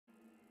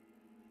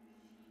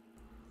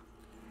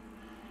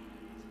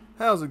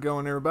How's it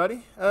going,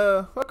 everybody?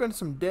 Welcome to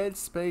some Dead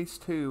Space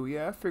 2.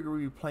 Yeah, I figured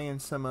we'd be playing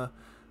some,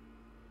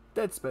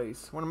 Dead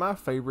Space. One of my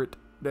favorite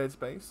Dead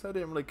Space. I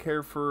didn't really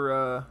care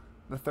for,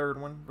 the third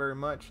one very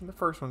much, and the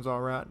first one's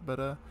alright, but,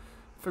 I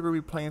figured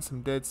we'd be playing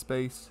some Dead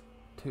Space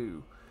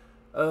 2.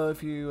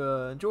 If you,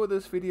 enjoy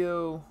this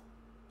video,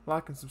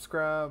 like and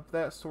subscribe,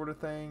 that sort of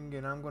thing,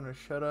 and I'm gonna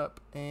shut up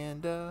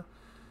and,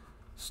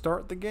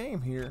 start the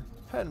game here.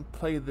 Hadn't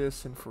played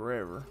this in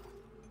forever.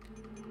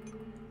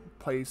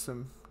 Play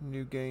some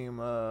new game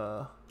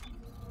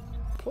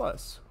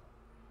plus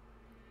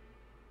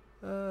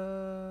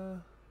yeah,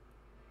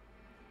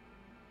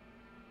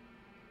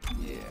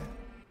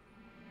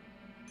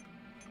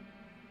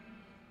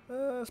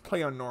 let's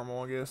play on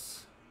normal, I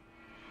guess.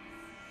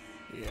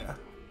 Yeah,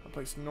 I'll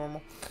play some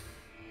normal.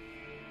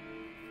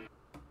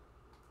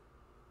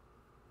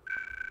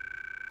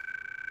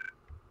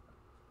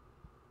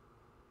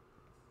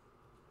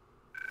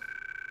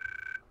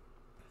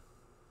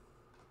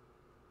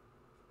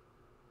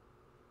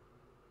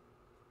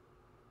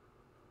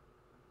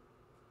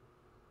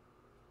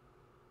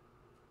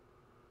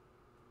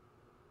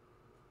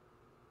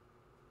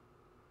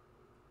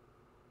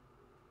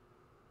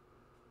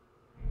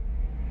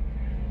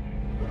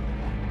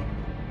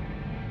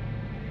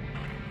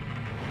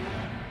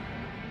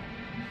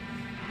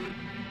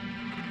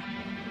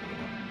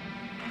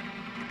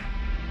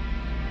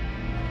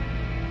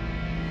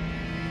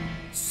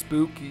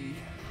 Spooky.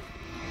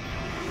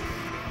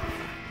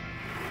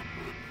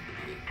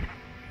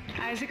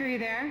 Isaac, are you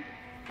there?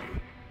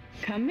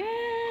 Come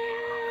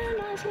in,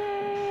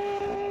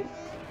 Isaac.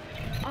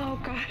 Oh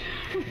God,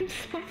 I'm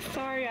so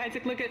sorry,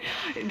 Isaac. Look at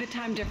the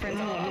time difference.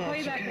 I'll call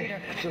you back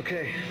later. It's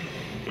okay.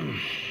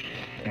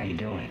 How you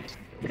doing?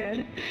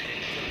 Good.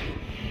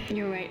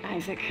 You're right,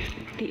 Isaac.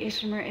 The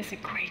Ishimura is a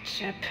great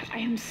ship. I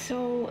am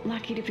so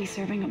lucky to be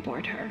serving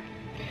aboard her.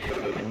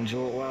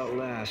 Enjoy it while it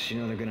lasts. You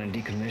know they're gonna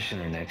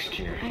decommission her next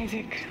year.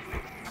 Isaac,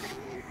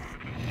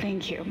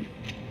 thank you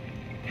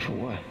For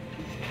what?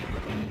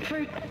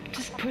 for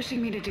just pushing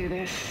me to do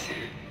this.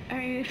 I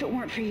mean, if it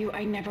weren't for you,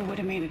 I never would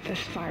have made it this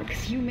far,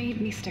 because you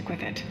made me stick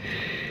with it.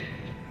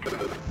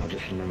 I'll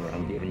just remember,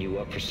 I'm giving you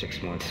up for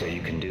 6 months so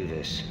you can do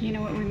this. You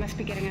know what? We must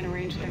be getting on a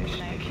range third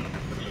leg.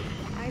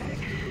 Isaac? Isaac,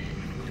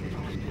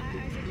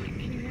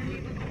 can you hear me?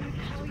 Look, I'm gonna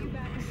call you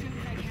back as soon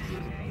as I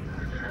can,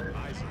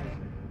 okay?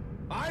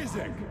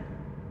 Isaac!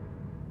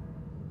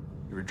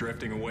 You were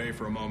drifting away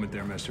for a moment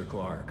there, Mr.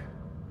 Clark.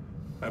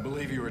 I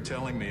believe you were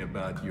telling me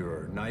about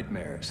your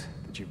nightmares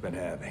that you've been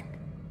having.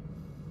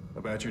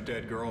 About your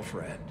dead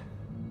girlfriend.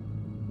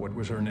 What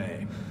was her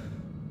name?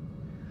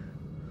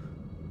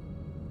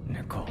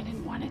 Nicole. I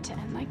didn't want it to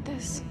end like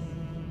this.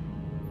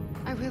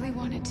 I really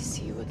wanted to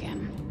see you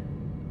again.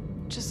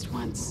 Just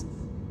once.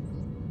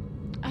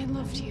 I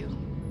loved you.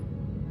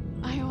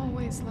 I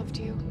always loved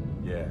you.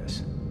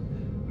 Yes.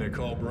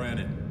 Nicole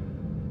Brennan.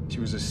 She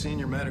was a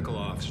senior medical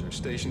officer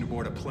stationed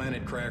aboard a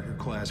Planet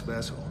Cracker-class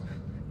vessel.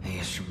 Hey,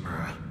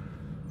 Ishimura.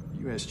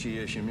 USG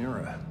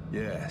Ishimura,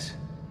 yes.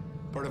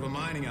 Part of a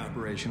mining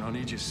operation on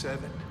Aegis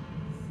 7.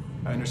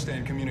 I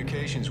understand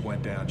communications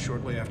went down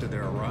shortly after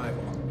their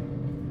arrival.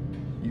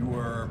 You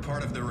were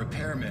part of the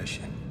repair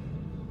mission.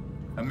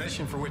 A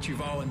mission for which you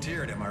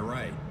volunteered, am I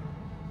right?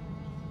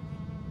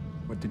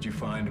 What did you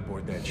find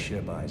aboard that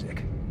ship,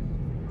 Isaac?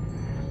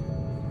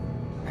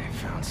 I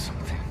found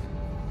something.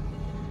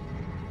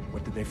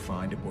 What did they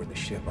find aboard the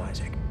ship,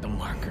 Isaac? The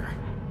marker.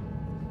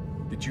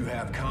 Did you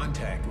have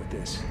contact with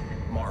this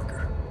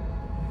marker?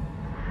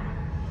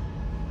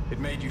 It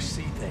made you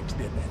see things,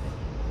 didn't it?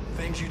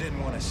 Things you didn't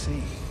want to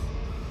see.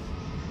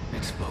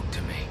 It spoke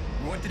to me.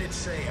 What did it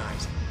say,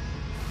 Isaac?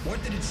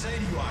 What did it say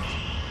to you,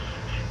 Isaac?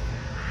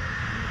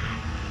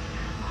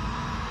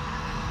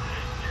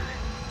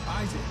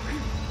 Isaac?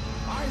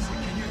 Isaac,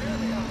 can you hear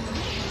me?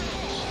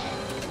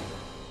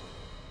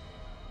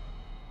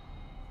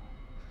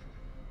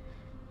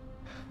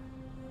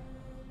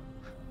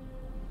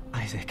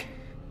 Isaac.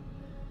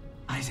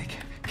 Isaac,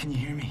 can you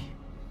hear me?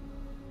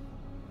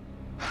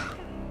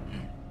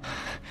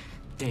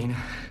 Dana,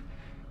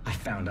 I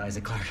found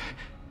Isaac Clarke.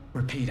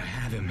 Repeat, I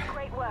have him.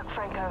 Great work,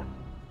 Franco.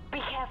 Be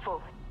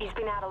careful. He's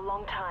been out a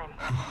long time.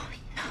 Oh,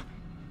 yeah.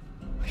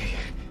 Okay.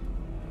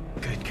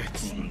 Good, good.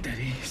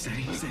 Steady,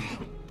 steady, steady.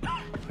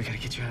 We gotta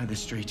get you out of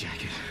this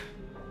straitjacket.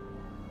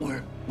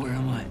 Where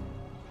am I?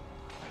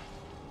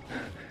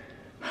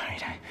 All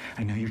right,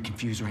 I know you're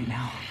confused right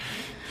now.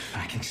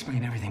 I can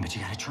explain everything, but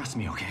you gotta trust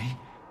me, okay?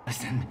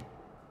 Listen,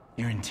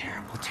 you're in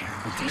terrible,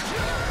 terrible danger.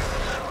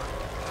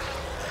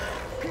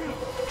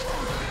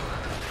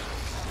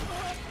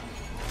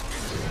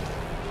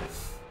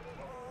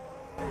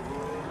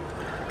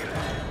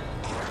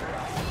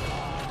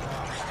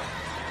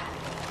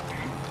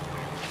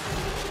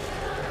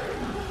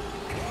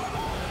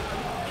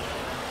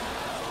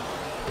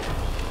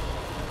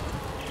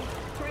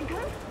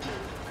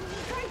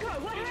 Franco,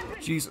 what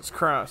happened? Jesus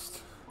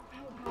Christ.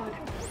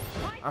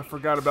 I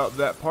forgot about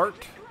that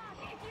part.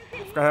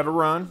 Forgot how to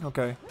run.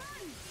 Okay.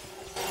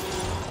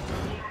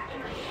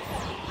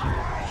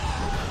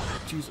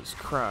 Jesus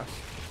Christ.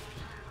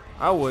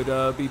 I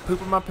would be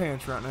pooping my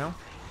pants right now.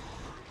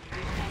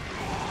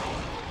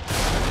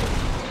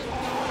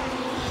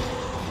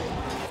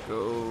 Let's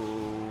go.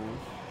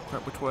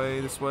 Crap, which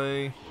way? This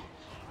way.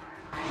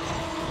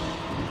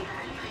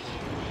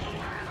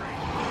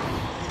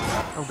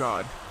 Oh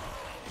God.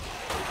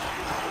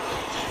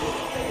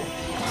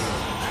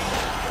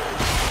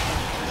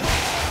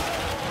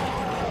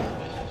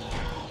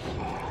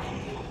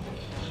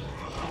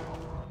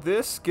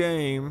 This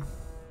game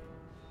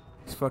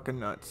is fucking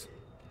nuts.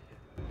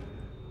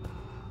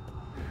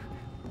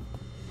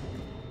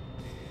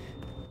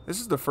 This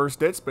is the first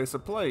Dead Space I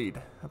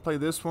played. I played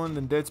this one,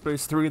 then Dead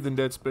Space 3, then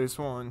Dead Space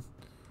 1.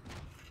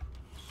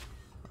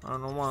 I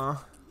don't know why.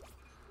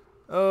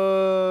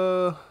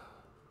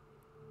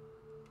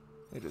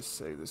 Let me just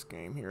save this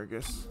game here, I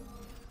guess.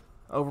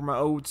 Over my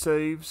old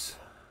saves.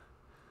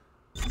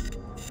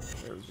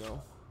 There we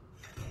go.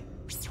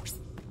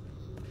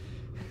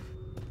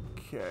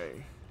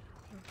 Okay.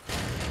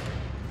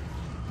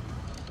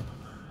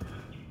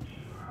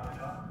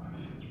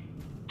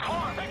 Come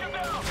on, take him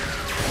down!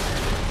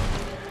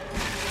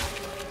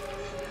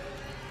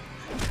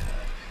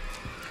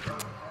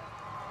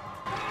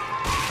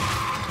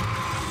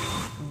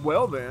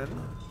 Well then.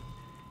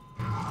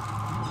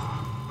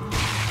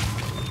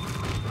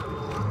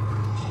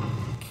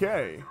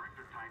 Okay.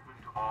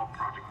 All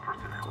project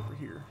personnel. It's over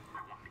here. I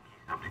want the key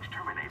subjects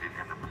terminated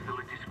and the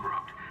facility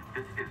scrubbed.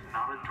 This is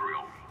not a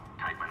drill.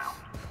 Tightman out.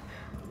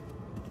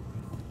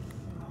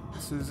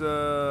 This is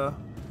a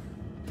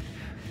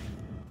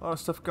lot of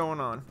stuff going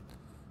on.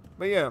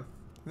 But yeah,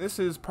 this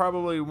is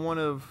probably one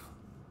of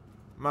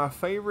my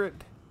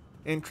favorite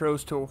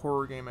intros to a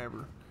horror game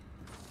ever.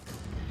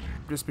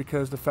 Just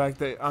because the fact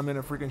that I'm in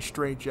a freaking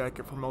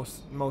straitjacket for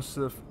most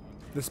of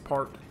this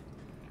part.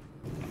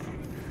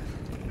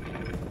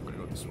 I'm gonna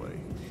go this way.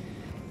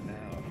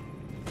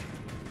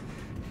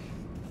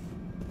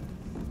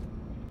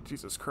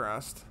 Jesus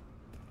Christ.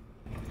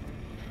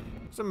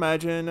 Just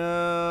imagine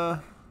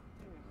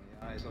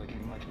Eyes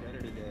looking much better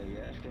today,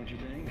 yes, don't you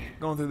think?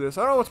 going through this.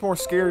 I don't know what's more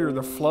scarier,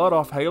 the flood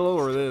off Halo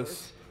or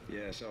this.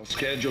 Yes, I'll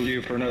schedule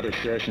you for another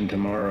session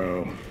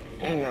tomorrow.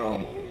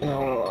 No,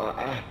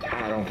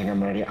 I don't think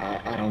I'm ready.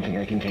 I don't think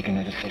I can take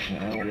another session.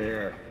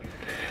 There.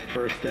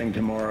 First thing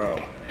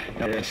tomorrow.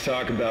 Now let's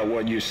talk about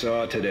what you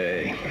saw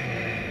today.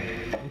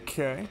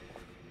 Okay.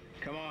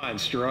 Come on,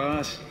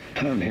 Strauss.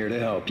 I'm here to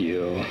help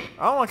you.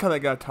 I don't like how that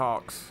guy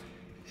talks.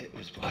 It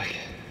was black.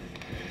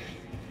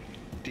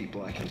 Deep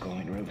black and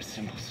glowing red with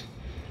symbols.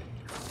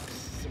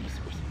 Symbols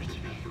whispered to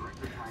me.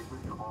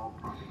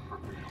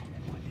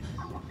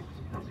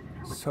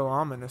 So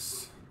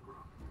ominous.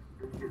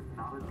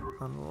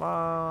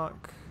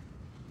 Unlock.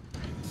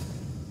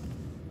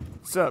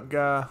 What's up,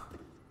 guy?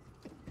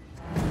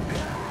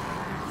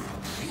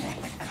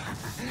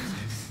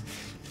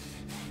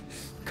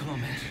 Come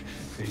on, man.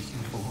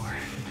 Patient 4,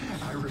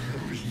 I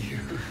remember you.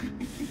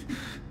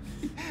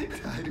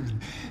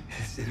 Tiedemann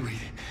said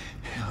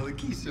all the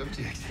key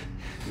subjects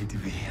need to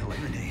be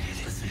eliminated,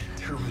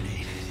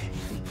 terminated.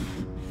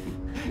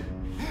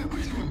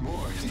 Which one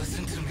more?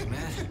 Listen to me,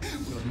 man.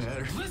 What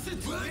matters? Listen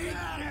to me!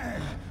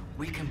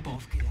 We can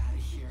both get out of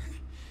here.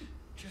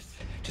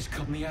 Just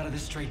cut me out of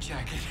this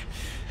straitjacket.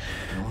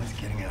 No one's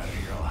getting out of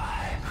here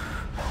alive.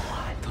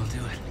 Don't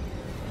do it.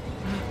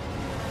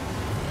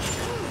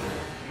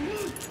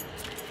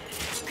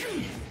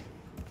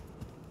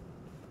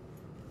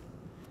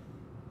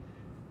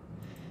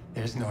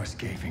 There's no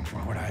escaping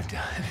from what I've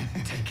done.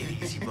 Take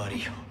it easy,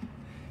 buddy.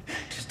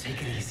 Just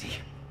take it easy.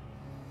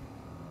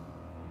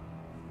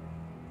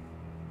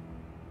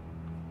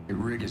 The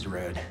rig is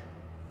red.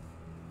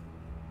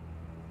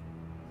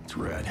 It's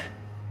red.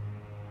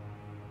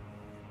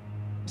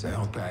 There's a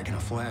health pack and a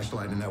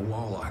flashlight in that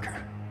wall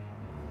locker.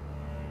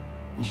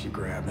 You should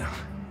grab them.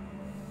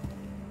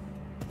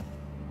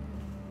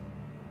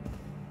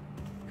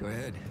 Go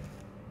ahead.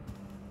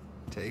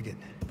 Take it.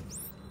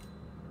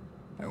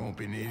 I won't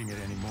be needing it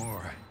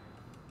anymore.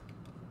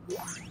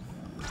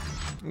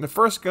 And the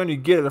first gun you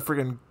get is a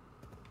freaking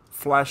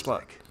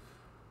flashlight.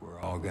 We're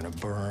all gonna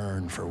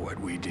burn for what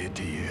we did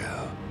to you.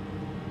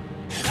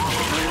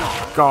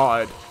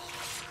 God.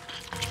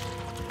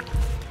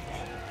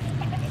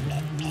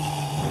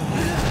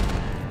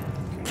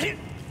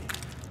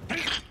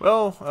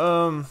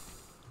 Well,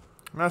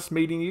 nice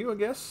meeting you, I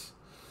guess.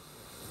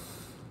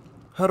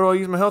 How do I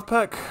use my health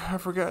pack? I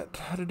forgot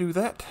how to do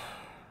that.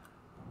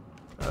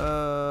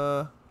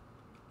 That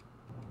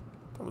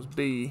was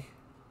B.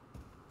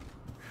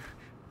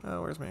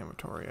 Oh, where's my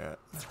inventory at?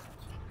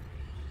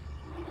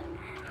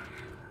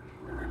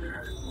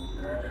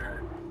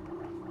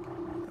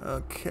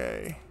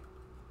 Okay.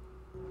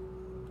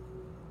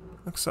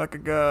 Looks like I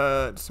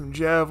got some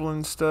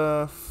javelin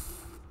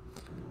stuff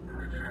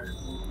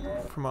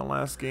from my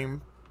last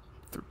game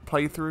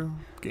playthrough.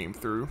 Game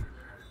through.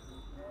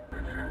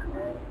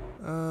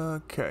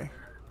 Okay.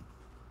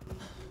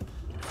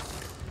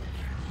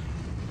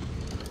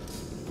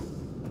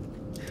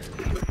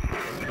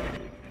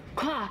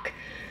 Clark!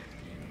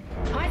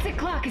 Isaac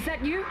Clark, is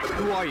that you?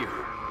 Who are you?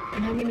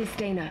 My name is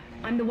Dana.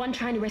 I'm the one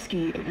trying to rescue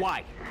you.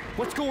 Why?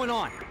 What's going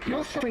on?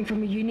 You're suffering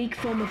from a unique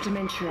form of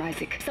dementia,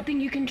 Isaac. Something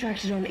you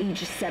contracted on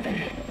Aegis 7.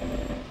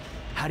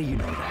 How do you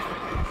know that?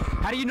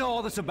 How do you know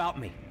all this about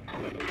me?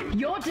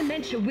 Your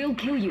dementia will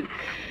kill you.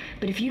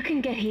 But if you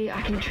can get here,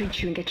 I can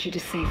treat you and get you to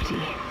safety.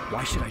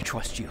 Why should I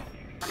trust you?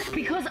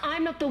 Because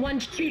I'm not the one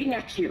shooting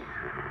at you.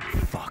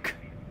 Fuck.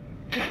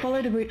 Just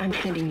follow the route I'm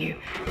sending you.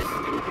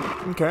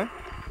 Okay.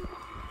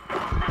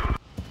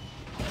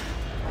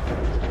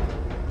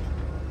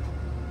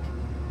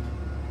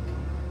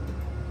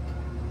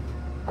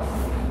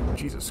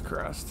 Jesus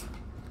Christ.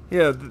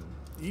 Yeah,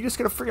 you just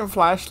get a freaking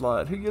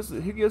flashlight. Who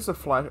gives a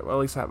flash? Well, at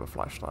least I have a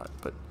flashlight,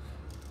 but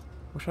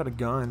wish I had a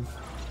gun.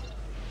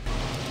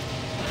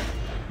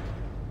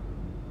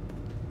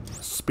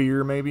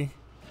 Spear, maybe.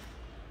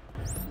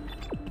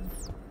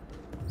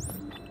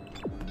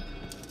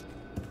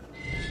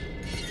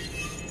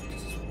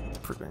 Jesus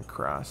freaking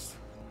Christ.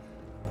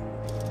 Gonna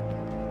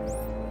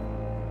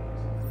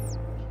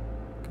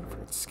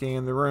freaking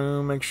scan the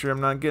room, make sure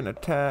I'm not getting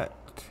attacked.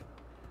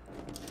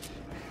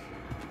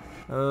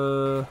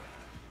 Where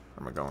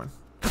am I going?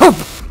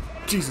 Oh,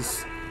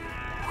 Jesus.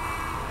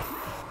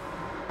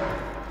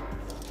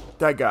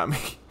 That got me.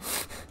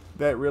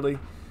 That really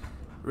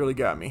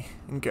got me.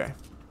 Okay.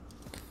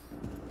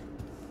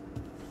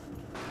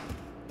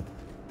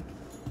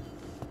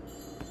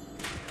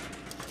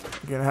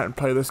 Again, I hadn't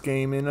played this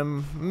game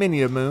in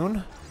many a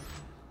moon.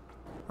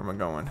 Where am I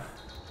going?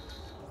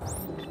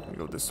 Let me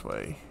go this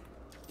way.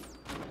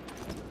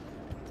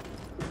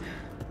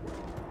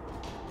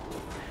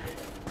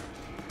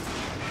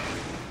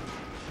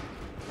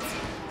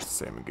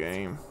 Same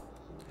game.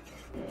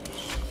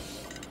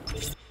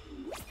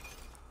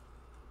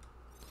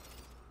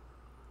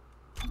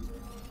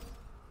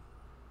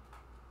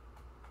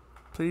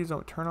 Please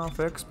don't turn off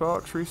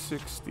Xbox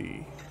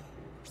 360.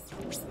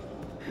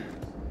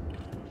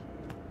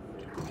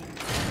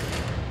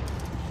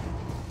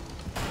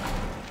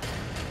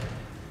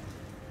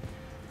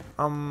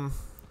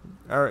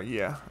 Alright,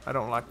 yeah, I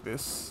don't like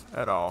this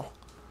at all.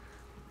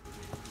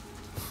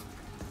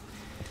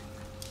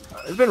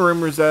 There's been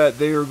rumors that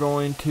they are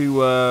going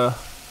to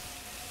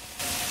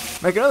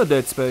make another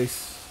Dead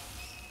Space.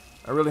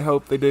 I really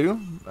hope they do.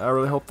 I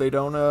really hope they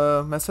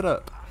don't mess it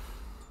up.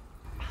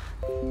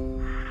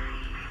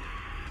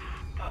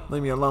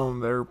 Leave me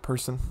alone there,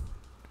 person.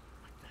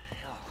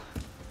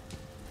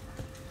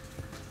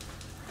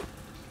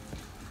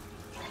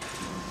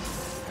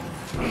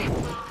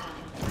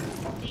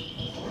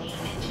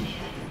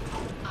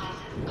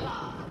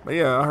 But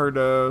yeah, I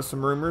heard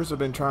some rumors. I've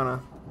been trying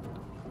to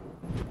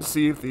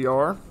see if they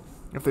are,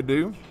 if they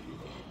do,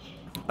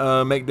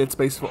 make Dead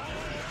Space 4,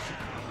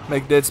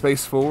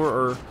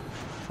 or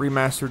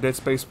remaster Dead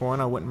Space 1.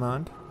 I wouldn't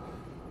mind,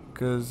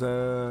 cause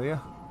yeah,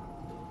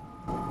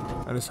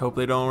 I just hope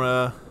they don't.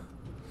 I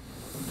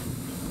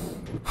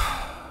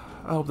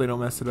hope they don't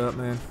mess it up,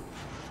 man.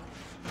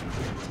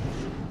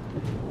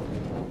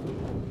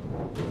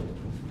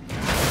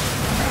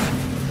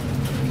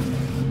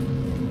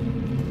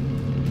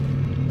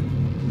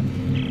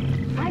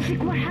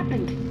 Isaac, what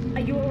happened?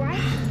 Are you alright?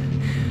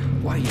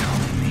 Why are you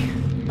holding me?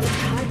 If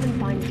Tywin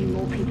finds you,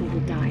 more people will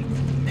die.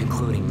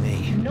 Including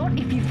me. Not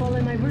if you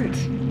follow my route.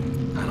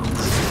 I don't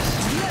like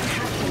You don't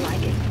have to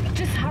like it.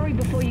 Just hurry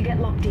before you get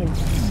locked in.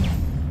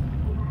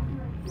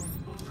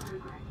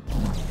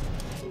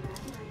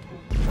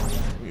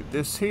 Leave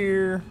this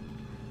here.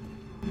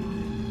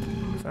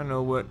 So I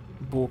know what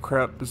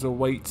bullcrap is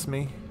awaits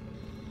me.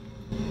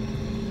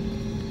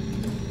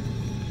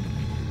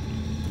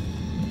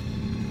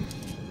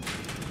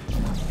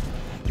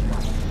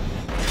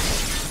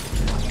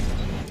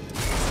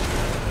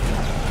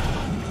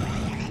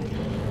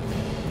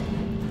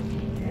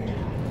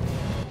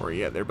 Where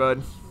you at there,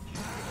 bud?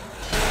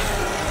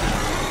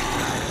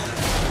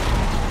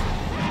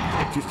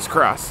 Jesus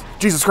Christ.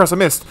 Jesus Christ, I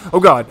missed.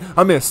 Oh God,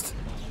 I missed.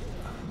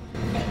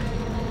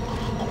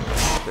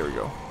 There we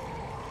go.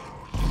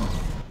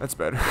 That's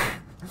better.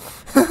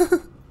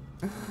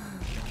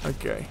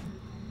 Okay.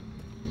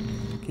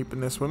 Keeping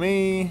this with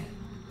me.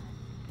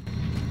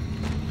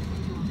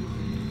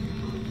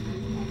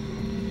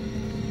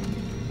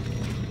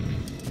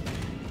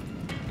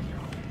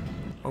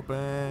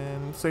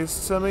 Open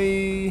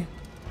sesame.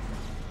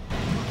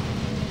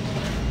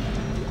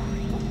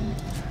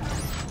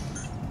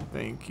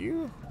 Thank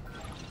you.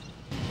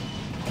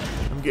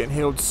 I'm getting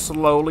healed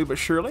slowly but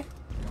surely.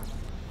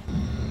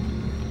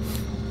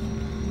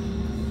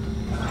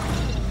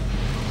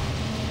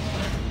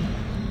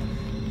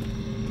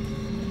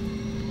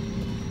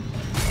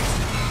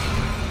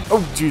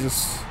 Oh,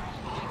 Jesus.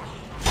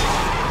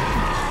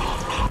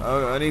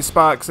 Oh, I need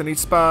spikes. I need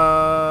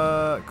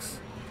spikes.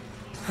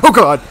 Oh,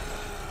 God.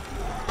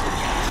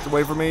 Get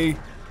away from me.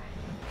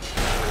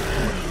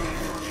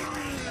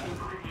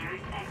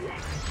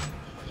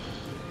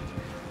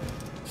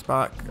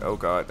 Spike. Oh,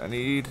 God. I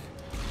need...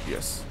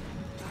 Yes.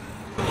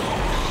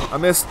 I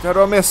missed. How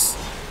do I miss?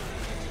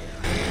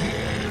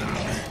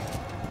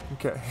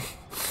 Okay.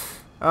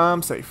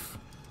 I'm safe.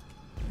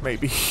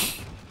 Maybe.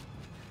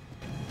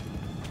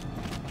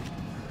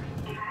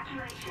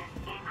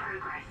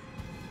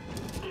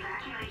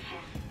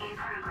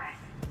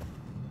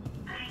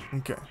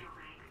 Okay.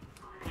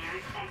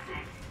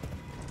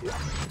 Get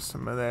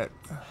some of that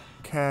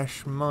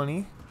cash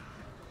money.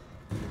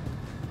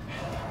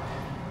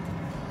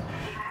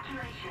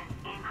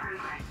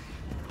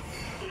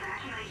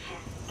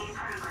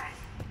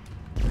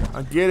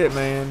 I get it,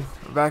 man.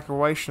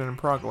 Evacuation in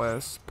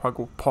progress.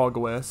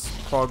 Progress.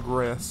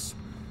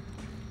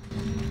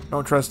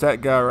 Don't trust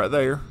that guy right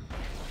there.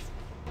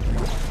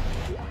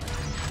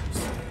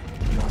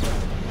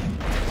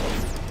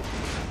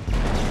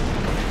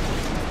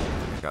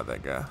 Got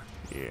that guy.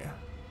 Yeah.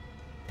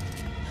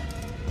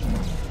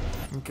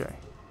 Okay.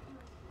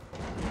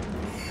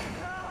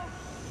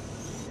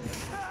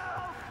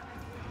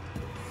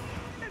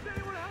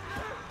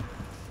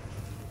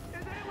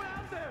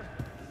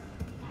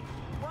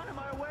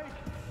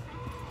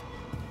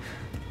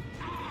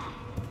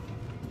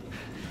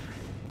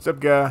 What's up,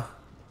 guy?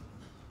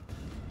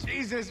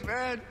 Jesus,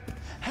 man.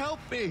 Help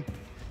me.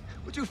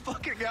 Would you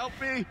fucking help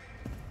me?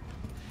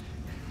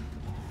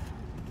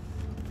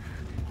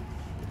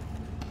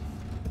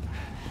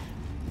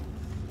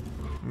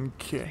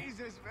 Okay.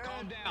 Jesus, man.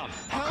 Calm down.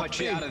 I'll cut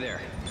you out of there.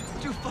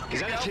 Would you fucking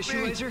Is that a help tissue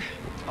me? laser?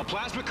 A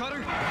plasma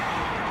cutter?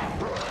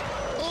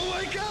 Oh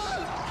my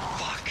god!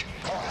 Fuck!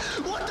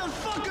 What the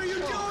fuck are you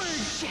doing?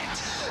 Shit!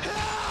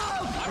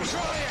 Help! I'm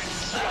trying!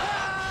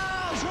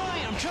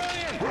 I'm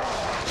trying!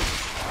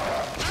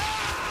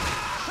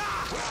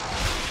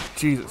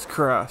 Jesus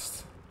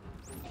Christ.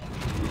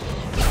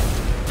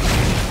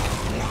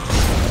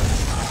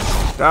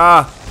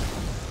 Ah!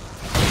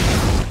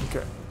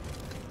 Okay.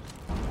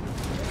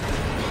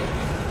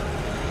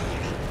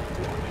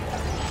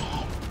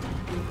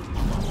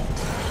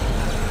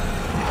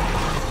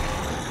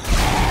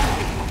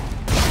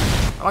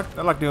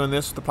 I like doing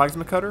this with the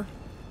plasma cutter.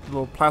 The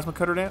little plasma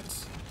cutter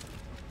dance.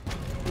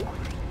 Is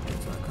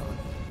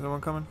that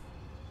one coming?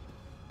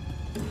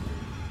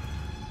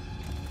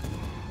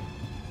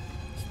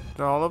 Is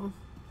that all of them?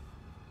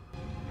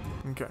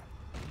 Okay.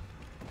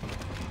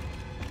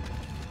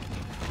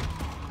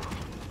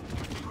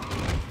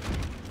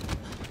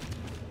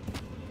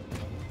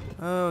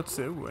 Let's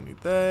see. Ooh, I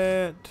need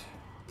that.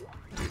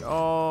 Need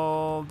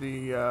all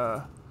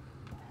the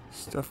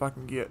stuff I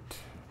can get.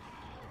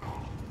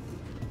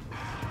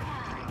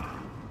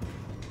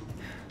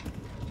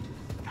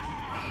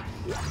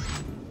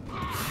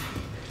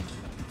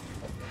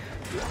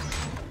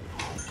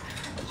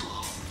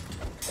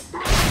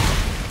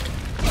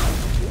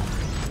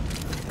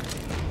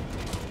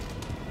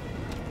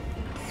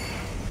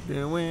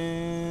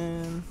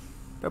 Doing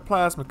the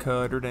plasma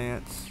cutter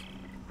dance.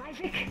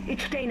 Isaac,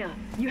 it's Dana.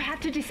 You have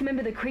to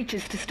dismember the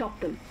creatures to stop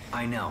them.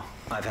 I know.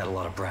 I've had a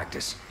lot of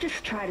practice.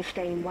 Just try to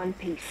stay in one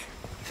piece.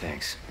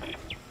 Thanks.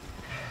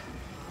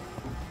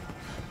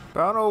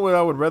 But I don't know what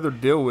I would rather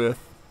deal with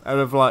out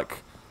of like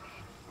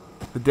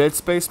the Dead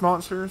Space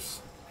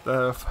monsters,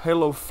 the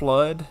Halo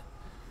Flood,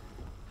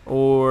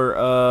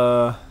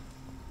 or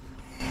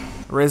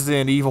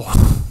Resident Evil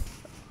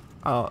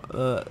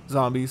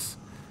zombies.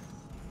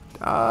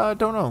 I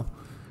don't know.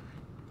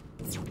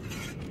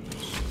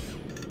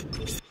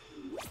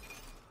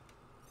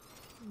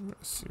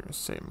 Let's see,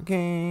 same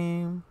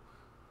game.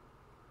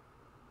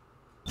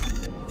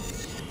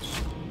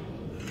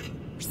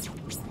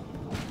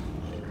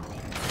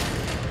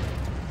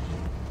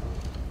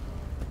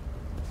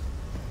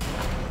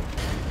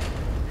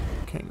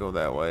 Can't go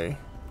that way.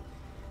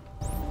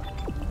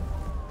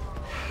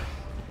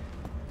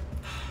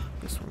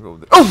 This one go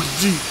there. Oh,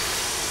 gee!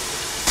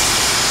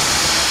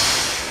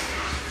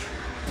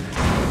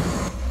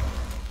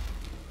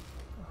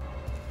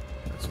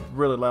 That's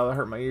really loud. That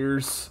hurt my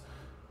ears.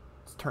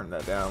 Let's turn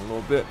that down a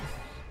little bit.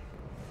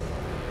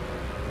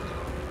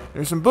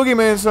 There's some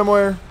boogeyman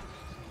somewhere.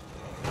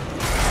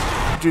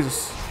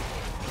 Jesus.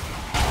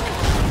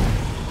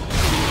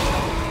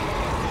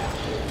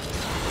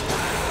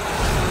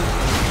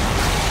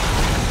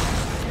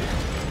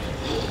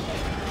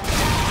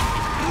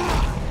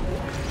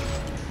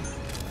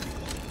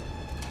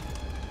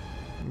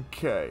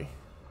 Okay.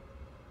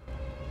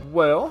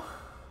 Well,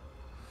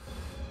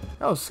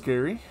 that was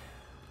scary.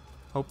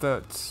 Hope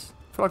that's.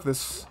 I feel like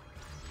this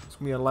is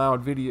gonna be a loud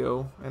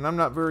video, and I'm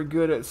not very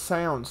good at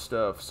sound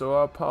stuff, so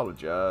I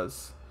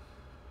apologize.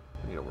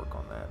 I need to work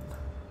on that.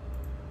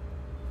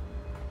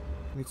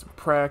 Need some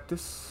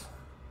practice.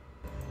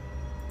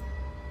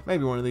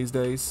 Maybe one of these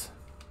days.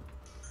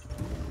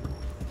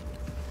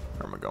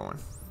 Where am I going?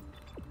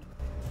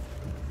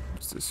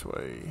 It's this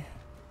way.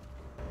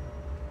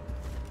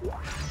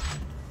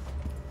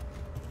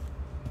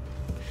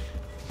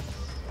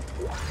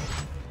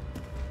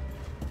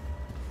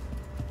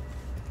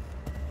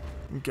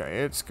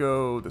 Okay, let's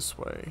go this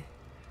way.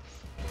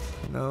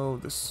 No,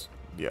 this...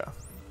 yeah.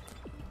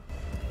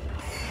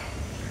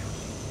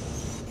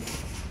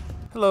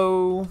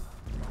 Hello?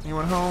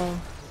 Anyone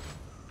home?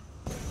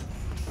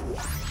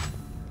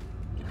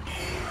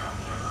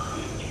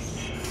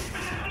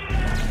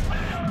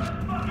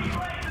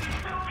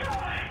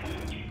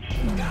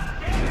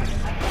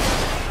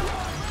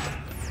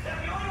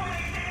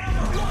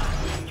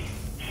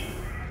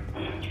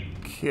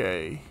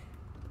 Okay.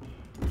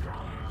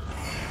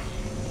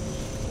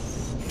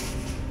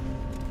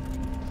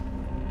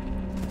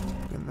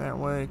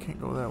 way. Can't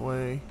go that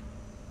way.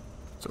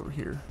 It's over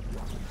here.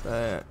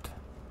 That.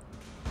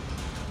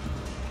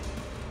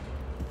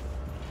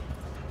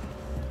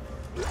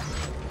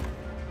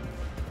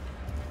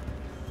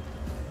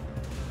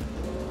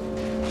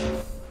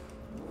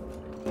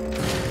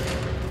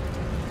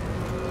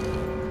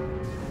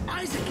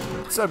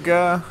 What's up,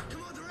 guy?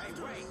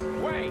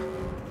 Wait!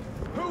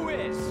 Who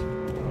is?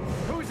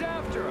 Who's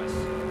after us?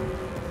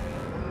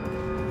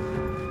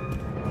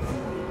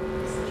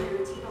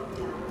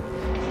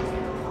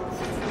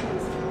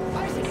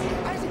 Isaac!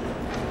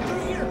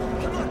 Through here!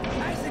 Come on,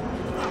 Isaac!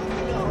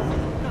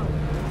 No.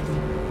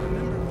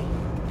 Remember me?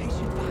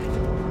 Patient 5.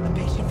 I'm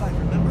Patient 5,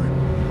 remember?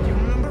 Do you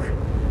remember?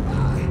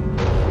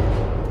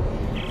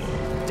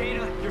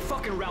 Dana, your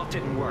fucking route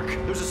didn't work.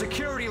 There's a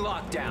security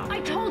lockdown.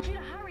 I told you to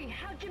hurry.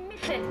 How'd you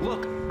miss it?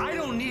 Look, I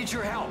don't need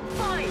your help.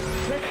 Fine.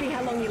 Let's see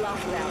how long you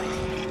last without it.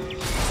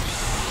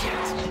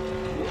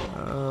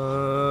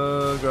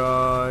 Oh,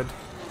 God.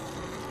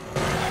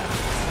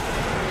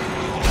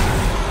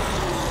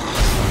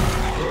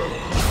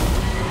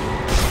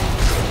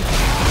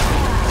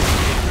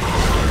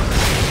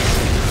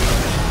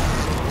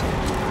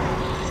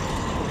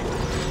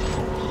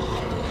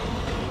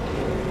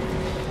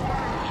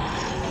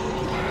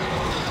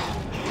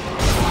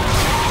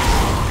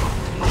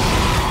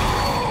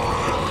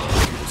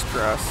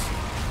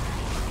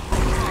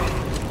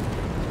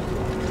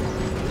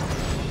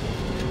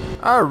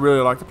 I really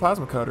like the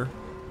plasma cutter.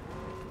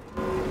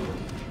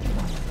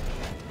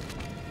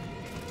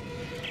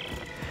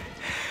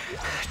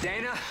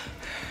 Dana?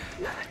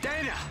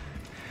 Dana!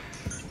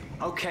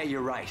 Okay,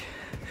 you're right.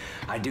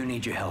 I do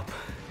need your help.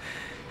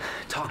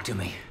 Talk to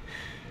me.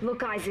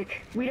 Look,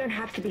 Isaac, we don't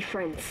have to be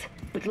friends.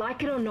 But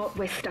like it or not,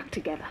 we're stuck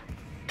together.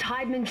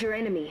 Tideman's your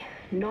enemy,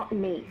 not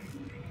me.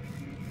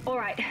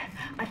 Alright,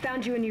 I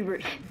found you a new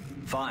route.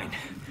 Fine.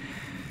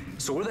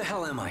 So where the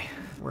hell am I?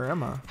 Where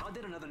am I? How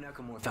did another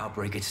necromorph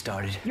outbreak get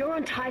started? You're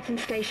on Titan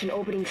Station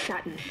orbiting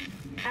Saturn.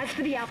 As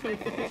for the outbreak...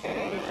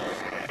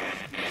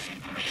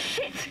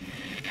 Shit!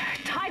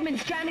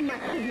 Tideman's jamming my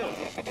signal.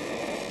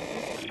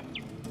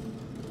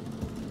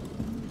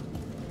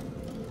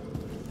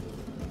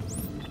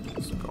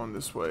 It's going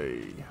this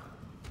way.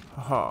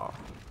 Haha.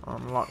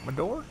 Unlock my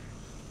door.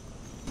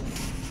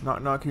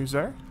 Knock knock, who's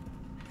there?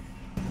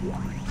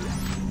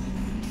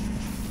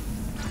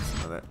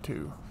 Some of that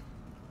too.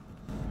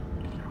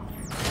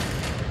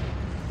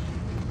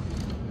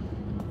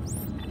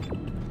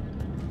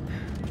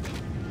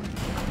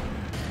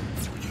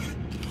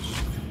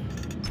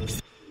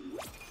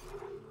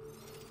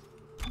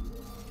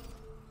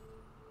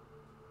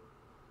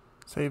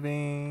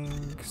 Saving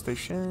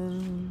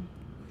station.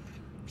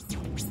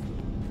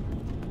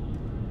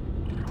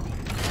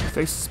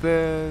 Stay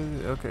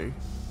suspended. Okay.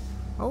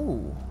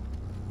 Oh.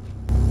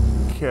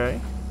 Okay.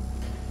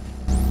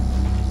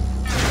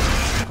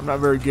 I'm not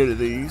very good at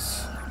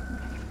these.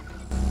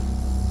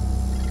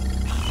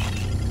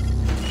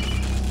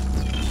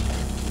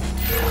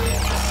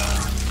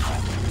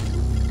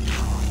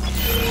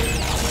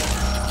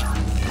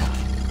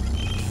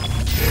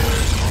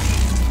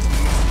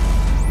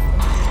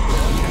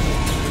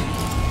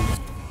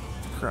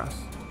 Cross.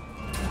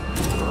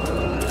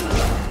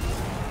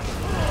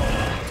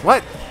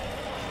 What?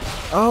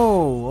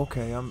 Oh,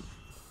 okay.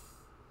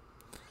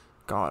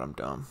 God, I'm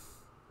dumb.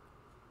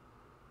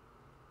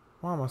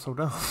 Why am I so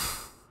dumb?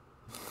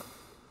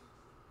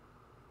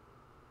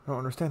 I don't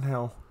understand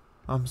how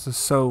I'm just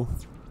so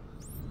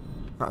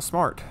not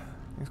smart.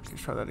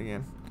 Let's try that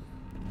again.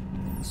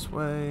 This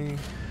way.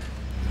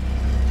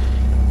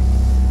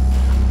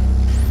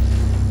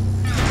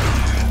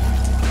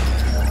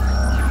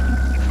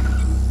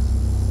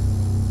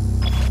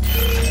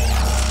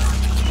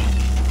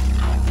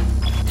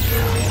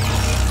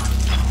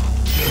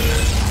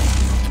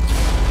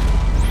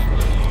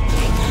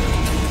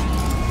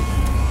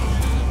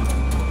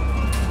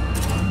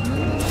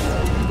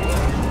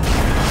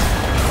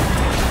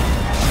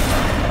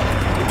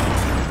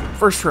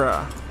 First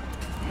try.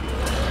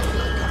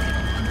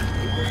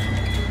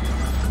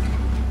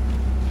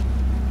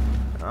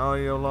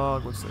 Audio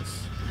log, what's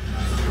this?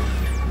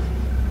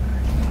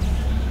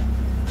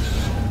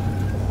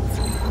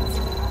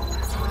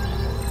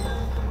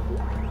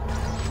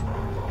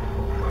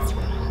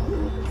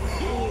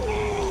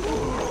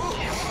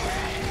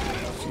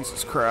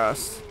 Jesus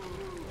Christ.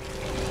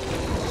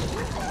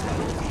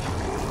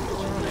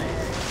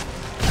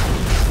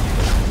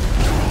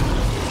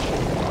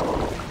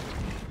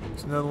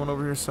 Another one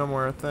over here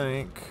somewhere, I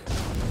think.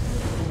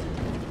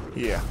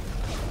 Yeah.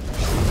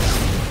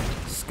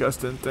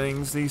 Disgusting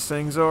things these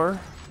things are.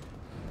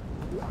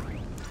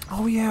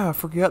 Oh yeah, I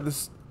forgot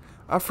this.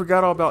 I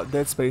forgot all about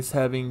Dead Space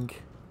having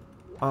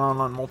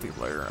online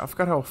multiplayer. I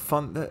forgot how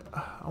fun that.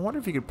 I wonder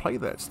if you could play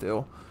that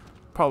still.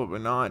 Probably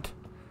not.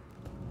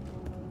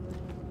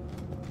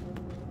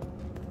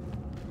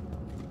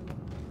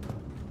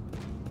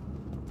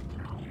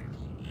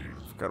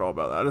 Forgot all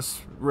about that. I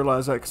just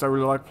realized that because I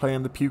really like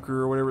playing the Puker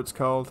or whatever it's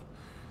called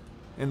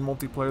in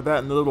multiplayer. That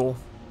and the little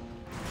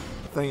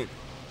thing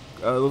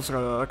looks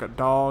like a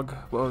dog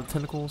with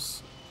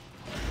tentacles.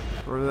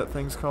 Whatever that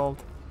thing's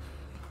called.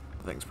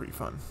 The thing's pretty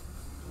fun.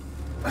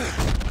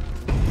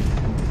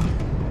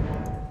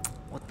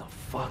 What the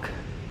fuck?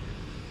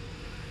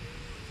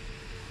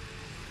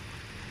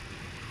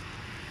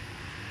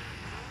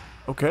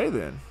 Okay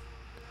then.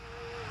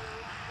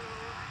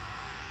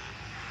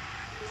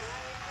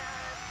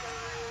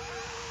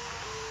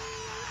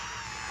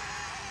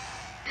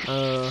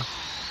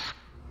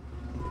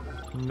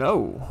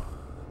 No.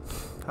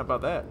 How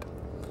about that?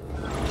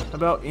 How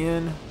about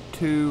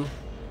into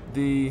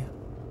the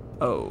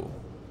O?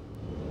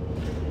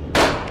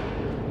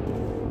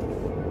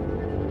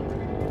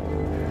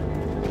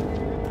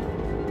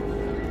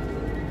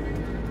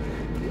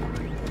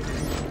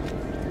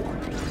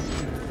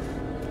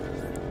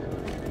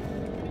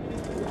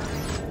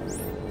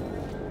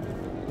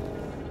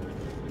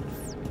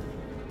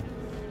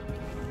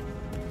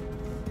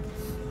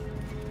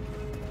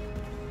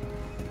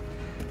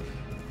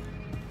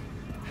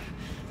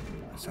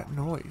 What's that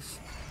noise?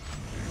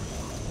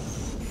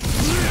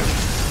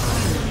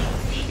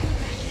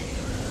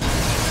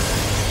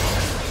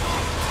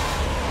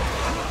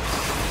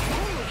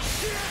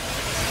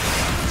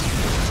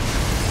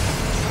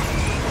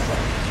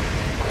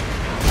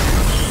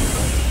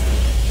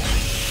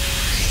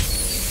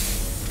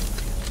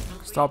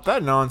 Stop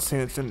that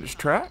nonsense in its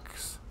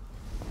tracks.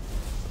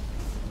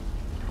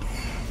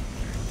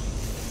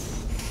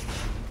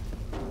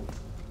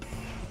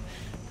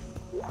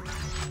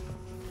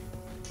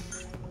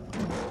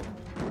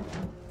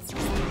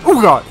 Oh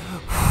God!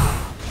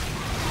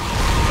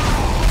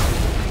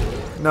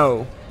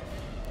 No.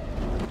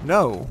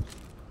 No.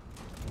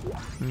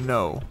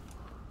 No.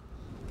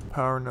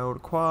 Power node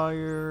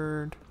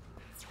acquired.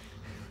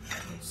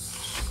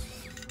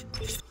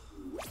 Save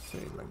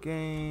my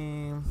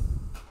game.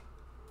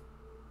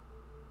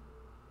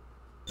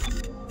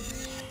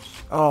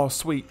 Oh,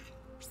 sweet.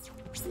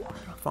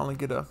 I finally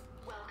get a...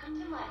 Welcome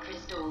to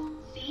Microstore.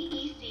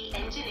 CEC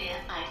engineer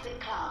Isaac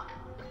Clarke.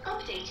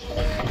 Updating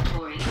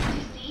inventory to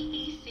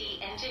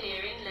CEC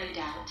engineering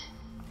loadout.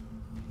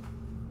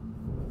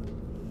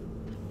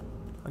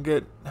 I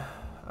get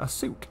a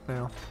suit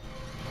now.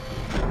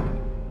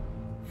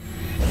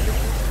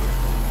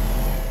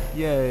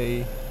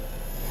 Yay.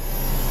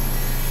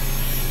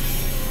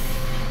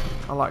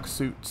 I like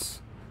suits.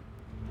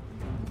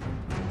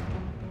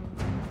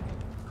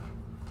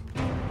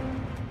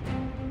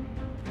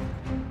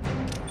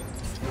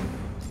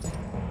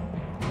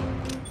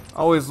 I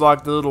always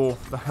like the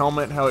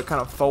helmet, how it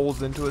kind of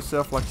folds into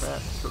itself like that.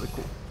 It's really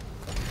cool.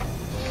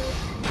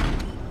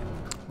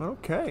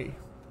 Okay.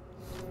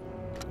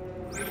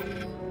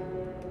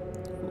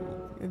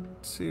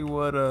 Let's see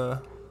what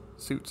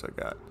suits I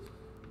got.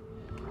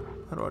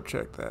 How do I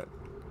check that?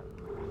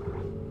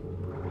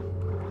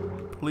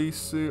 Police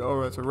suit.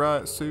 Oh, that's a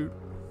riot suit.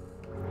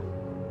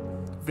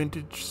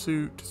 Vintage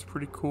suit. It's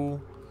pretty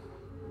cool.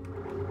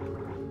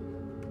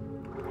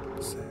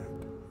 What's that?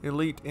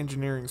 Elite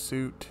engineering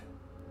suit.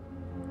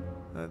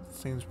 That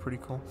seems pretty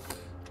cool.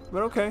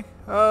 But okay,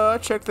 I'll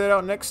check that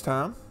out next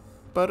time.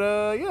 But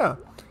yeah.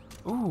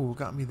 Ooh,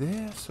 got me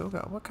this. Oh,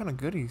 got what kind of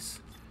goodies?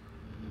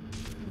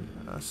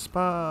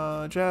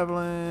 Spa,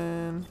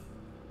 javelin.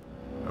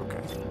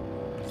 Okay.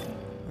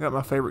 I got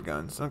my favorite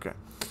guns. Okay.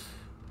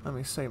 Let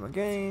me save my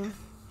game.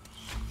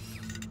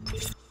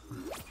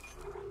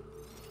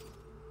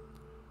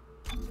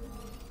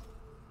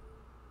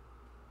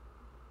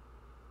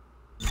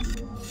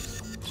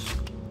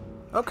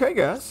 Okay,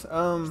 guys.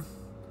 I'm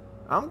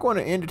going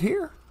to end it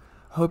here.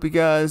 I hope you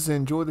guys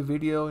enjoy the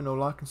video. You know,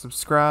 like and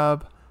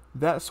subscribe,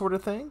 that sort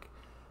of thing.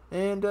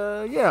 And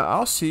yeah,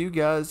 I'll see you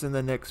guys in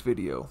the next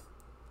video.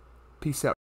 Peace out.